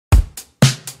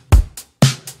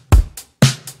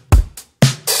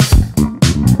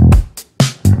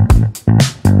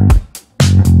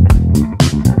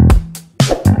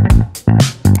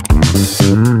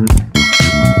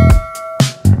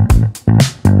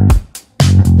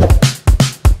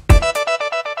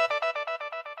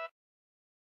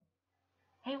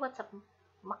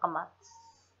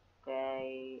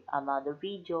another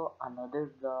video,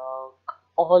 another vlog,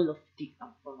 all of the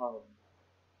above.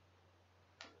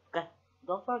 Okay,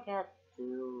 don't forget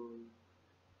to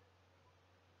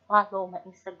follow my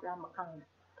Instagram account.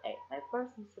 Okay, my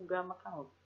first Instagram account.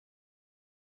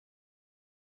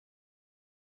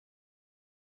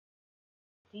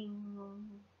 Ding.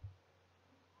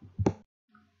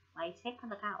 My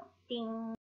second account.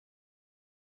 Ding.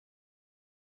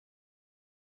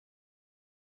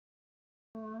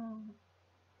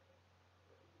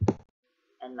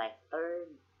 And my third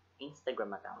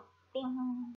Instagram account.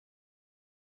 Ding.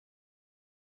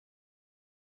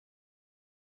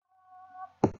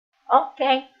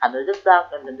 Okay, another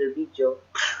vlog, another video.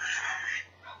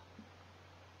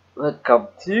 Welcome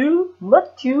to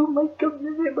Matthew, my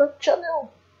community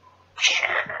channel.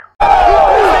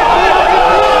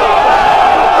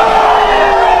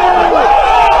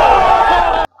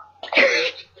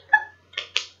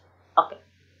 Okay.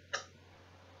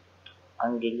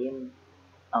 Ang dilim.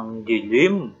 Ang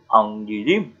dilim. Ang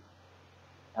dilim.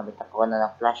 Nabit ako na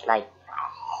ng flashlight.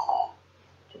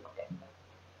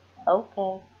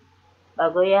 Okay.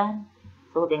 Bago yan,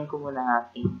 suotin ko muna ang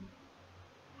aking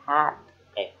hat.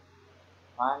 Okay.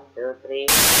 1, 2, 3.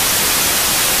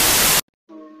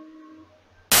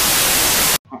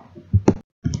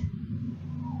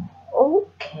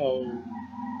 Okay.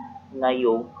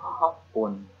 Ngayong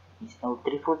hapon is now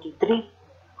 3:43.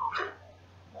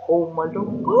 Home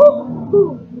alone.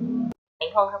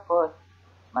 Ngayong hapon,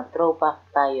 mag-throwback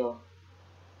tayo.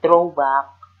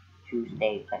 Throwback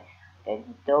Tuesday. Okay,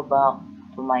 throwback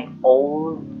to my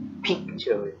old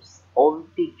pictures.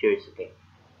 Old pictures, okay.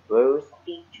 Where's the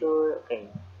picture? Okay,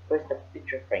 where's the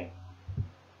picture frame?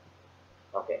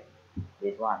 Okay,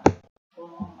 this one.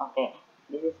 Okay,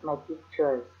 this is my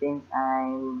picture since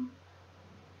I'm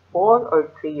 4 or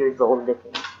 3 years old.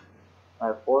 Okay,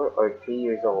 4 or 3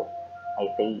 years old. My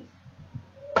face.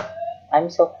 I'm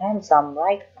so handsome,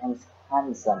 right? I'm so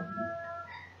handsome.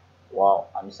 Wow,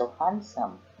 I'm so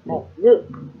handsome. Oh, look.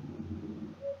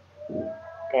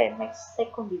 Okay, my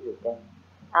second video. Okay,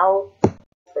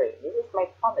 sorry, this is my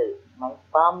family. My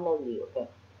family. Okay,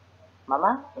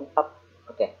 Mama and Papa.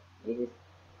 Okay, this is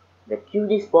the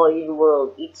cutest boy in the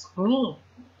world. It's me.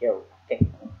 Yo. Okay,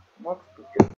 next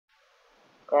picture.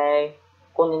 Okay,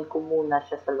 kunin ko muna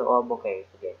siya sa loob. Okay,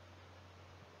 sige.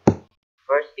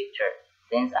 First picture.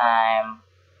 Since I'm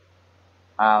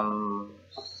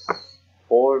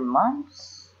 4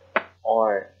 months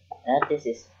or this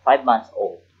is 5 months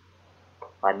old.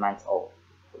 5 months old.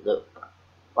 Look,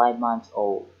 5 months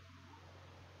old.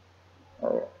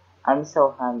 I'm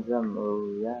so handsome.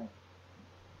 Oh yeah.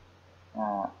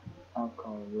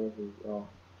 Okay, really.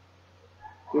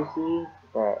 You see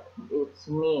that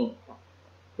it's me.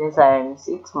 Since I'm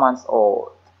 6 months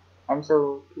old, I'm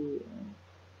so cute.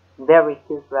 Very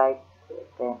cute, right?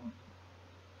 Okay.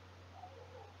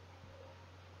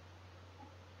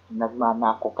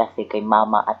 Nagmana ako kasi kay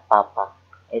mama at papa.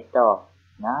 Ito,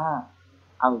 na.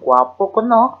 Ang gwapo ko,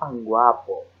 no? Ang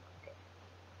gwapo.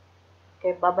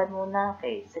 Okay, babad muna.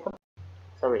 Okay, second.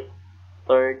 Sorry.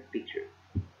 Third picture.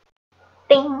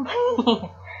 Ting!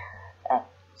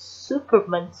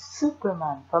 Superman.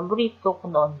 Paborito ko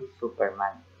noon si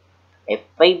Superman. A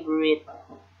favorite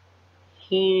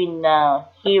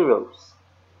heroes.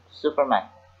 Superman.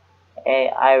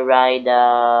 I ride a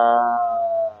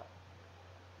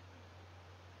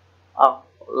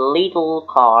little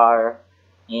car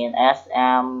in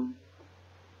SM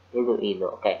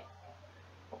Iloilo. Okay.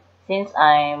 Since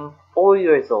I'm 4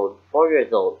 years old.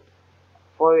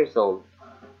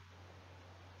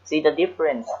 See the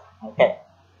difference? Okay.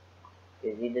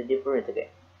 You see the difference? Okay.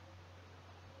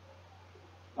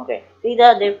 Okay. See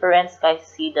the difference, guys?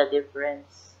 See the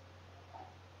difference?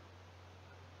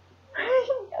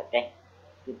 Okay.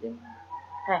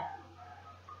 Hey.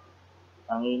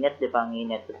 Panginit, di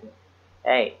panginit.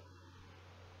 Hey.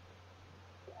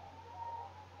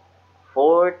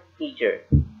 Fourth picture.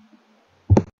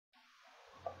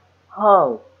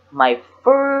 Oh, my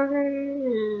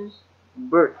first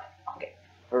birth. Okay.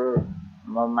 For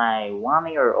my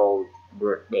 1-year-old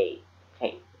birthday.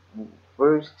 Okay.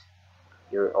 First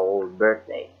year-old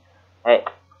birthday. Hey.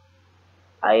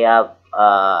 I have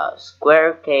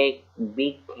square cake,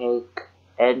 big cake,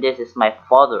 and this is my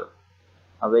father.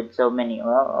 With so many,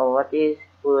 what is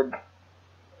food?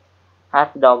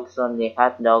 Hot dogs only,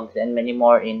 hot dogs, and many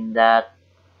more in that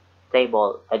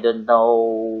table. I don't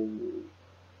know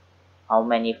how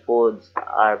many foods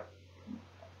are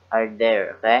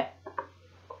there, okay?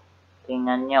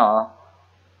 Tingnan nyo,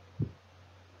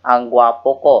 ang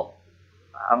gwapo ko.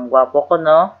 Ang gwapo ko,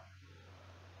 no?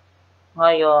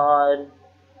 Ngayon,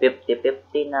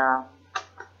 50-50 na.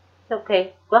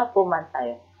 Okay, gwapo man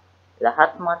tayo.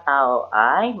 Lahat mga tao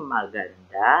ay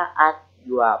maganda at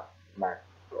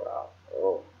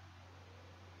gwapo.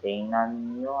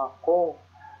 Tingnan niyo ako.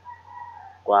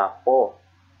 Gwapo.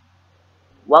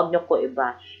 Huwag niyo ko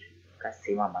i-bash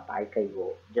kasi mamatay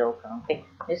kayo. Joke lang. Okay,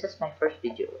 this is my first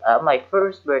video. My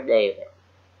first birthday.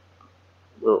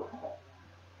 Oh.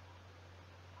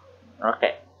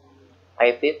 Okay.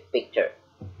 My fifth picture.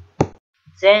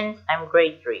 Since I'm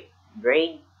grade 3.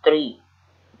 Grade 3.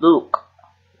 Look.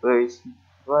 Where's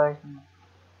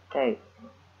okay.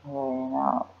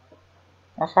 Now,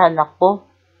 nasaan ako?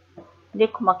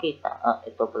 Hindi ko makita.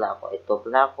 Ito pala ako. Ito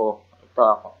pala ako. Ito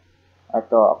ako.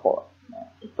 Ito ako.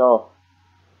 Ito.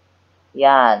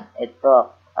 Yan.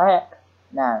 Ito.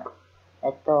 Na.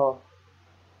 Ito.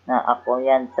 Na ako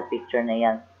yan sa picture na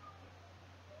yan.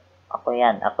 Ako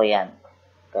yan. Ako yan.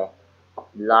 Okay.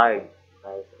 Large.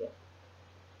 Okay. Sige.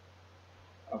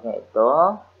 Okay.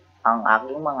 Ito. Ang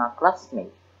aking mga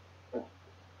classmates.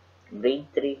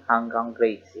 Grade 3 hanggang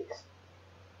grade 6.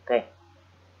 Okay.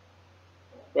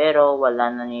 Pero wala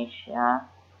na niya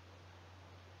siya.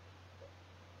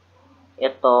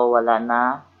 Ito wala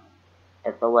na.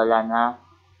 Ito wala na.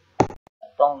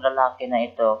 Itong lalaki na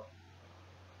ito.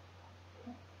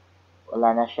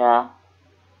 Wala na siya.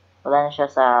 Wala na siya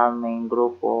sa aming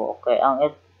grupo. Okay.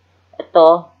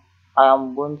 Ito ay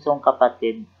ang bunsong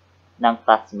kapatid ng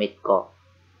classmate ko.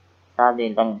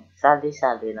 Sali lang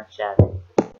siya.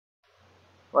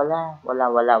 Wala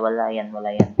yan.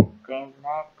 Okay,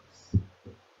 next.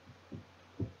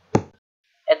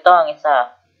 Ito ang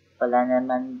isa. Wala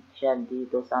naman siya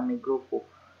dito sa aming grupo.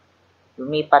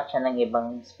 Lumipat siya ng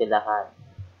ibang eskwelahan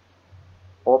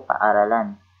o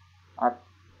paaralan. At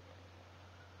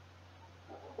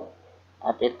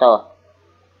ito.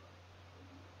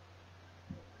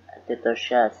 At ito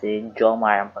siya, si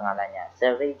Jomar ang pangalan niya. Si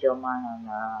Ray Jomar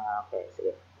okay,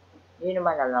 sige. Hindi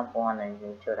naman alam kung ano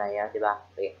yung tsura niya, diba?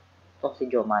 Okay. Ito si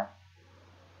Jomar.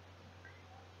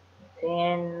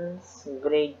 Since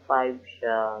grade 5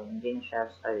 siya,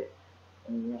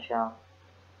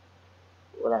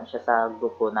 wala na siya sa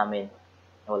grupo namin.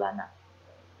 Wala na.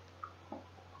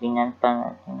 Tingnan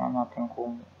natin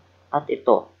kung, at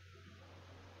ito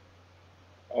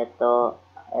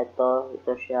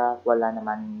siya, wala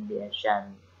naman din siya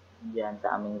diyan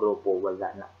sa aming grupo, wala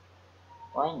na.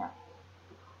 Okay na.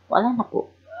 Wala na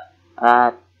po.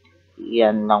 At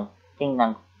yan lang.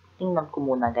 Tingnan ko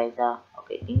muna guys ha.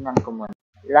 Okay, tingnan ko muna.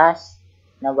 Last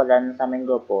na wala na sa aming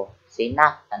grupo, si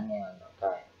Nathan ngayon.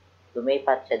 Okay.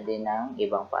 Lumipat siya din ng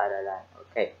ibang paaralan.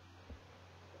 Okay.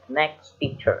 Next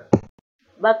picture.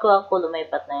 Bago ako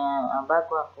lumipat na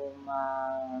bago ako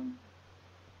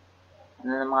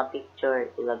ng mga picture,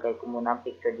 ilagay ko muna ang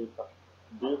picture dito.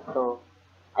 Dito.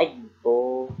 Ay,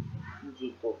 dito.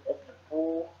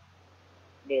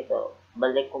 Dito.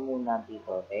 Balik ko muna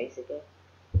dito. Okay, sige.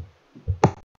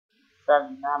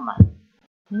 Saan naman?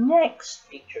 Next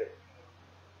picture.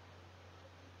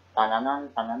 Tananan.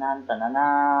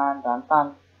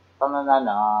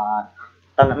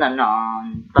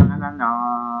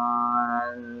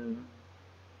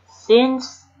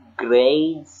 Since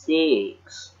grade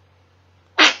 6.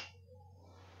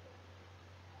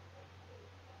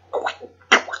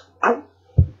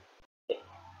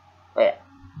 Okay.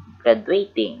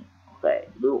 Graduating.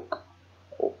 Okay, look.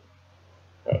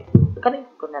 Okay.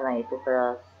 Connect ko na lang ito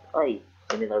sa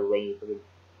similar way.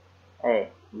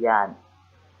 Yan.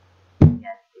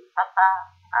 Si Papa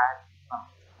at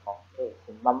okay,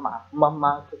 si Mama.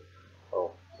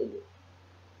 Oh, sige.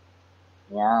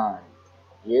 Yan.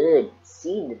 Good.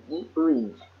 See the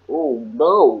difference. Oh,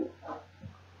 no.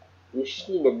 You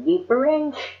see the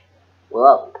difference?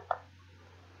 Wow.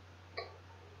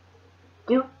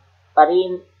 Cute pa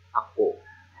rin ako.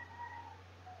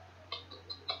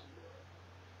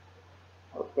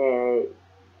 Okay.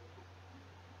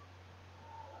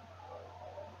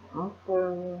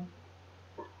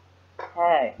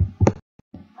 Hey.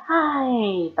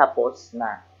 Hi! Tapos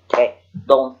na. Okay.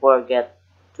 Don't forget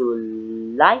to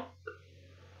like,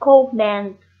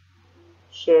 comment,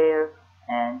 share,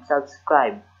 and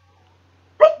subscribe.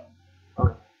 Okay.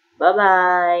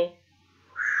 Bye-bye!